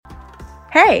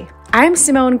Hey, I'm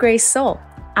Simone Grace Soul.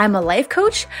 I'm a life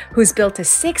coach who's built a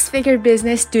 6-figure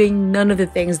business doing none of the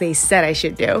things they said I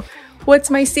should do. What's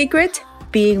my secret?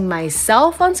 Being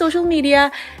myself on social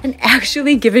media and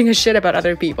actually giving a shit about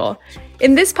other people.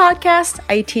 In this podcast,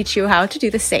 I teach you how to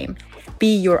do the same.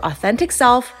 Be your authentic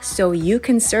self so you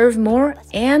can serve more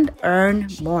and earn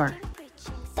more.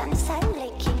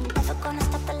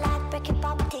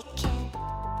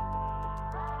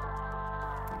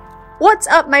 What's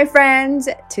up, my friends?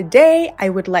 Today, I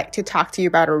would like to talk to you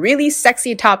about a really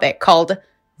sexy topic called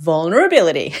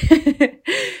vulnerability.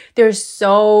 There's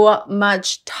so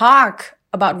much talk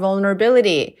about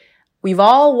vulnerability. We've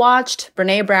all watched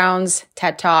Brené Brown's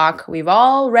TED Talk. We've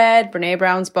all read Brené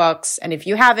Brown's books. And if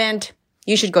you haven't,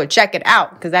 you should go check it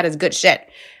out because that is good shit.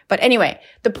 But anyway,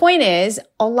 the point is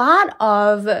a lot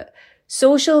of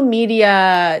social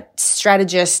media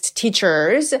strategist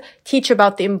teachers teach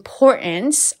about the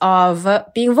importance of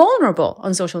being vulnerable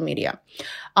on social media.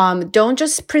 Don't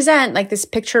just present like this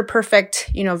picture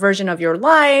perfect, version of your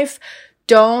life.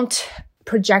 Don't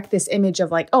project this image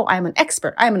of like, oh, I'm an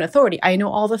expert. I'm an authority. I know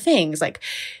all the things. Like,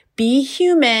 be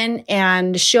human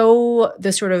and show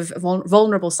the sort of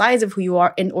vulnerable sides of who you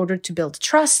are in order to build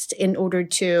trust, in order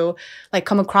to like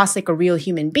come across like a real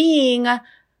human being,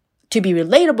 to be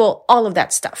relatable, all of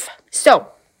that stuff. So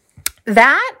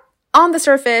that on the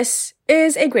surface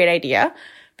is a great idea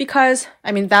because,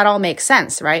 that all makes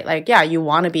sense, right? Like, yeah, you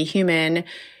want to be human.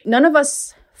 None of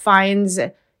us finds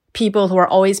people who are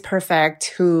always perfect,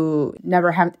 who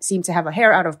never seem to have a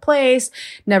hair out of place,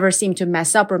 never seem to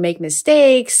mess up or make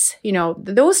mistakes.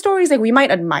 Those stories, like we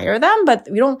might admire them, but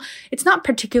it's not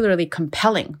particularly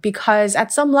compelling because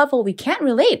at some level we can't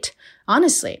relate,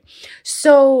 honestly.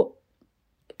 So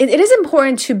it is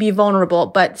important to be vulnerable,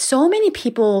 but so many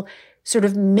people sort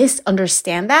of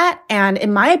misunderstand that. And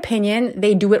in my opinion,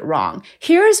 they do it wrong.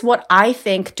 Here's what I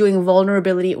think doing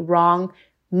vulnerability wrong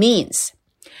means.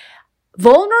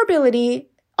 Vulnerability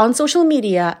on social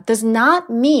media does not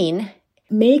mean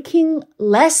making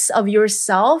less of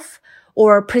yourself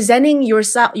or presenting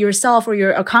yourself or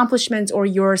your accomplishments or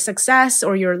your success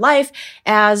or your life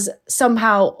as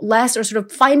somehow less, or sort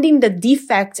of finding the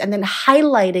defects and then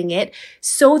highlighting it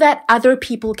so that other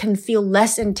people can feel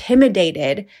less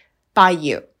intimidated by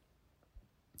you.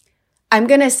 I'm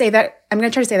going to try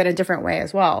to say that in a different way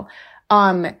as well.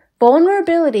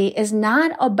 Vulnerability is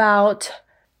not about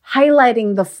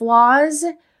highlighting the flaws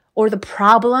or the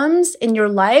problems in your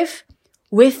life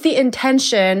with the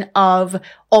intention of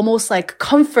almost like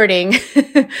comforting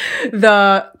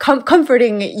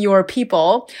comforting your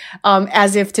people,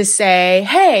 as if to say,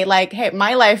 hey,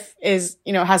 my life is,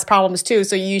 has problems too.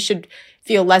 So you should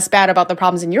feel less bad about the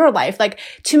problems in your life. Like,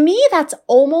 to me, that's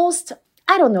almost,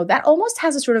 that almost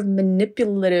has a sort of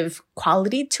manipulative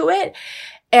quality to it.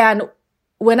 And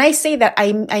when I say that,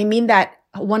 I mean that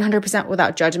 100%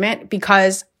 without judgment,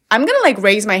 because I'm going to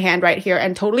raise my hand right here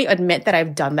and totally admit that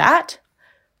I've done that.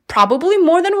 Probably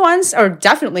more than once, or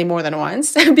definitely more than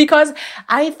once, because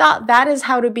I thought that is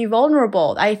how to be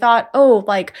vulnerable. I thought,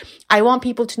 I want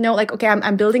people to know, okay,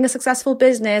 I'm building a successful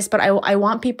business, but I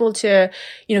want people to,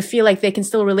 feel like they can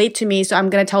still relate to me. So I'm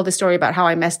going to tell the story about how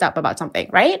I messed up about something,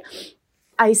 right?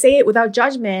 I say it without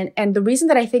judgment. And the reason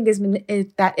that I think is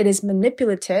that it is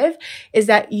manipulative is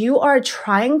that you are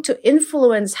trying to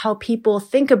influence how people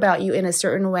think about you in a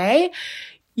certain way.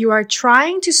 You are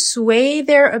trying to sway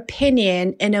their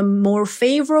opinion in a more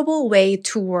favorable way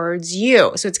towards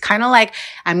you. So it's kind of like,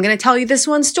 I'm going to tell you this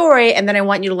one story and then I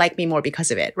want you to like me more because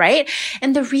of it, right?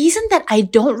 And the reason that I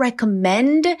don't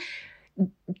recommend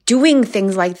doing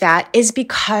things like that is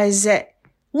because,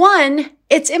 one,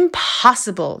 it's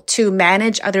impossible to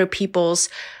manage other people's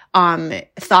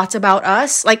thoughts about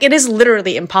us. Like, it is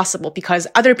literally impossible because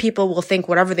other people will think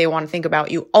whatever they want to think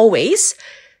about you always.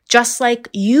 Just like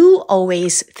you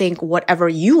always think whatever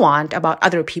you want about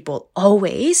other people,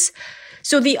 always.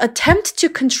 So the attempt to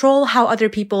control how other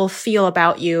people feel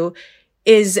about you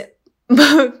is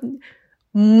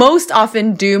most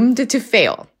often doomed to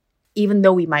fail, even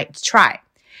though we might try.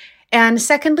 And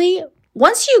secondly,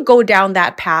 once you go down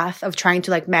that path of trying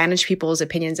to manage people's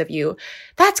opinions of you,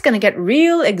 that's going to get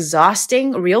real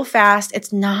exhausting real fast.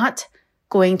 It's not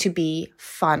going to be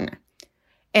fun.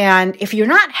 And if you're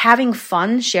not having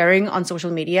fun sharing on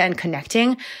social media and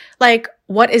connecting,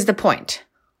 what is the point,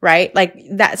 right?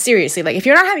 That, seriously, if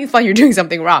you're not having fun, you're doing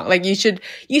something wrong.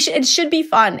 It should be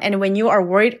fun. And when you are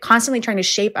worried, constantly trying to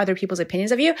shape other people's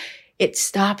opinions of you, it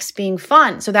stops being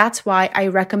fun. So that's why I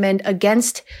recommend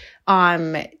against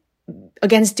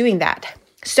doing that.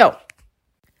 So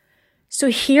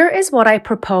here is what I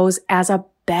propose as a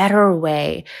better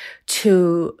way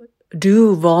to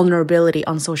do vulnerability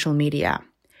on social media?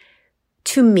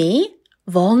 To me,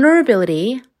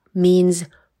 vulnerability means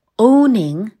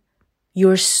owning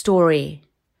your story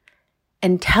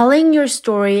and telling your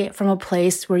story from a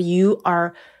place where you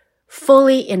are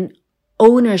fully in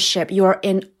ownership, you are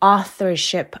in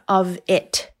authorship of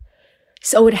it.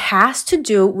 So it has to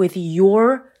do with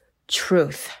your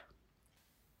truth.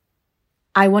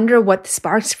 I wonder what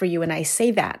sparks for you when I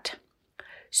say that.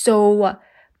 So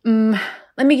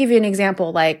let me give you an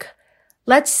example. Like,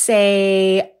 let's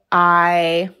say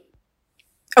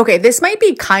okay, this might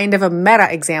be kind of a meta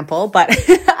example, but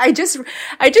I just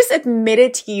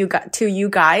admitted to you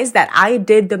guys that I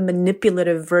did the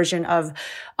manipulative version of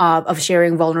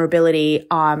sharing vulnerability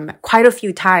quite a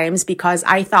few times because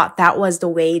I thought that was the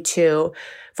way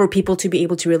for people to be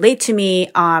able to relate to me,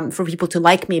 for people to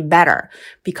like me better,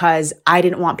 because I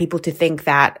didn't want people to think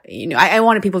that, I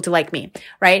wanted people to like me,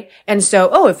 right? And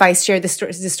so, if I share the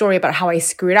story about how I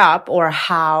screwed up or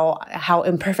how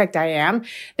imperfect I am,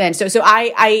 then so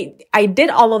I did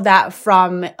all of that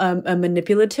from a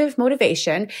manipulative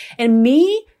motivation, and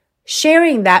me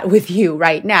sharing that with you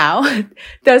right now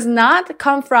does not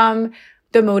come from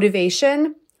the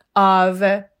motivation of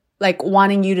like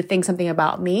wanting you to think something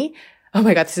about me. Oh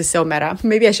my God, this is so meta.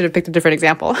 Maybe I should have picked a different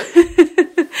example.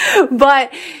 But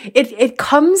it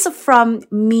comes from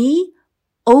me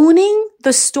owning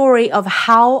the story of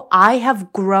how I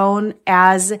have grown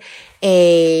as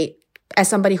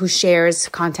somebody who shares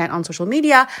content on social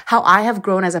media, how I have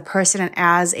grown as a person and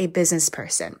as a business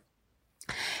person.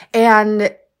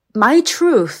 And my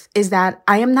truth is that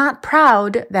I am not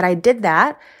proud that I did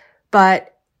that,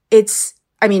 but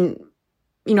I'm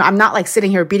not like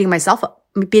sitting here beating myself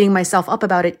up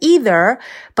about it either,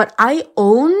 but I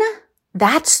own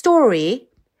that story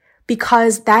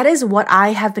because that is what I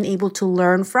have been able to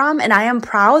learn from. And I am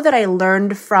proud that I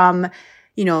learned from,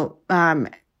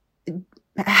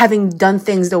 having done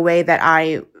things the way that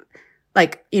I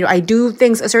do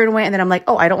things a certain way and then I'm like,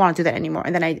 oh, I don't want to do that anymore.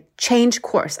 And then I change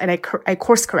course and I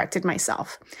course corrected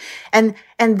myself. And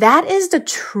that is the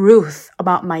truth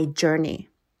about my journey.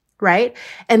 Right?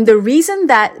 And the reason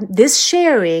that this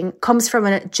sharing comes from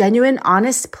a genuine,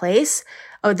 honest place,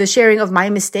 or the sharing of my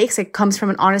mistakes, it comes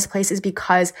from an honest place, is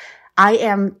because I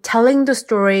am telling the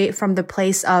story from the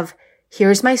place of,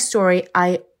 here's my story,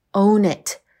 I own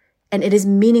it, and it is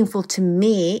meaningful to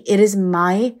me. It is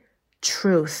my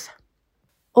truth.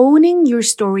 Owning your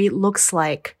story looks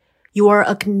like you are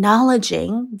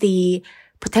acknowledging the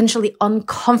potentially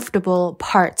uncomfortable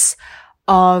parts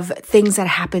of things that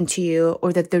happen to you,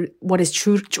 or that what is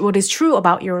true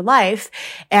about your life,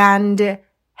 and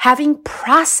having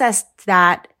processed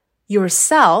that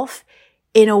yourself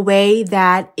in a way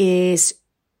that is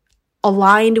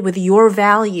aligned with your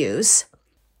values.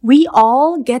 We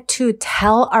all get to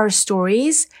tell our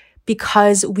stories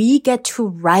because we get to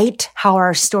write how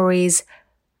our stories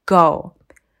go.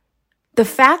 The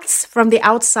facts from the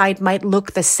outside might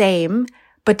look the same,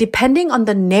 but depending on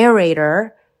the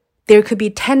narrator, there could be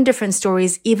 10 different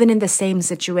stories even in the same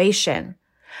situation.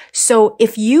 So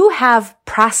if you have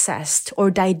processed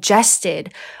or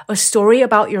digested a story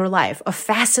about your life, a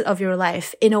facet of your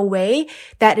life in a way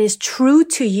that is true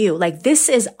to you, like this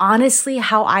is honestly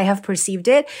how I have perceived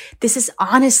it, this is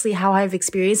honestly how I've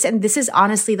experienced it, and this is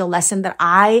honestly the lesson that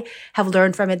I have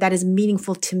learned from it that is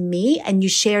meaningful to me, and you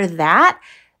share that,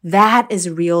 that is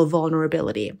real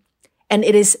vulnerability. And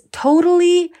it is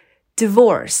totally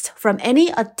divorced from any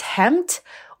attempt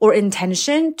or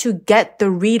intention to get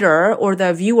the reader or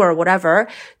the viewer or whatever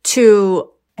to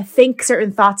think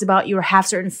certain thoughts about you or have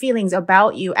certain feelings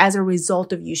about you as a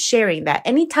result of you sharing that.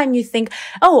 Anytime you think,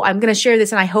 oh, I'm going to share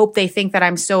this and I hope they think that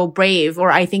I'm so brave,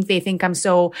 or I think they think I'm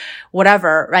so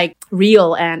whatever, like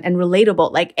real and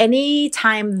relatable, like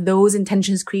anytime those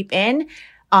intentions creep in,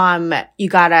 you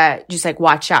gotta just like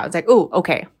watch out. It's like, oh,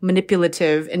 okay,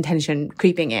 manipulative intention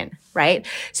creeping in, right?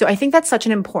 So I think that's such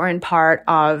an important part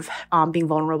of being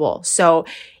vulnerable. So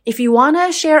if you want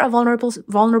to share a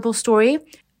vulnerable story,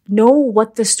 know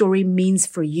what the story means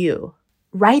for you.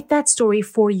 Write that story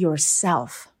for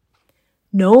yourself.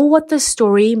 Know what the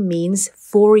story means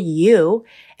for you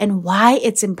and why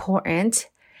it's important,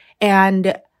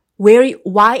 and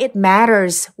why it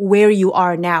matters where you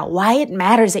are now, why it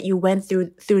matters that you went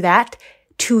through that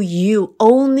to you.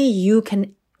 Only you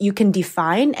can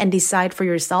define and decide for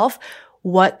yourself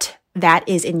what that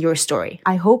is in your story.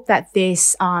 I hope that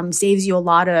this saves you a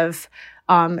lot of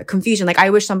confusion. Like I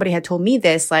wish somebody had told me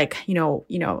this, like,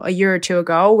 a year or two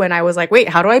ago when I was like, wait,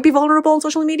 how do I be vulnerable on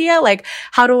social media? Like,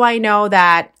 how do I know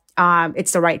that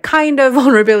it's the right kind of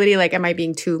vulnerability? Like, am I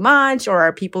being too much, or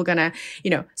are people gonna,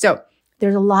 so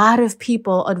there's a lot of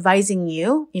people advising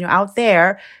you, out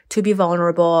there to be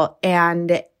vulnerable.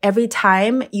 And every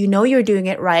time you're doing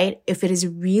it right, if it is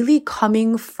really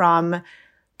coming from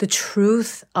the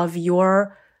truth of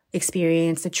your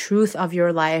experience, the truth of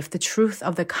your life, the truth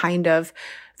of the kind of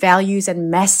values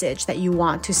and message that you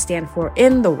want to stand for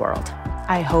in the world.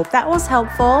 I hope that was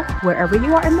helpful. Wherever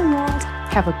you are in the world,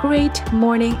 have a great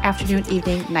morning, afternoon,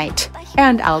 evening, night,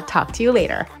 and I'll talk to you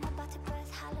later.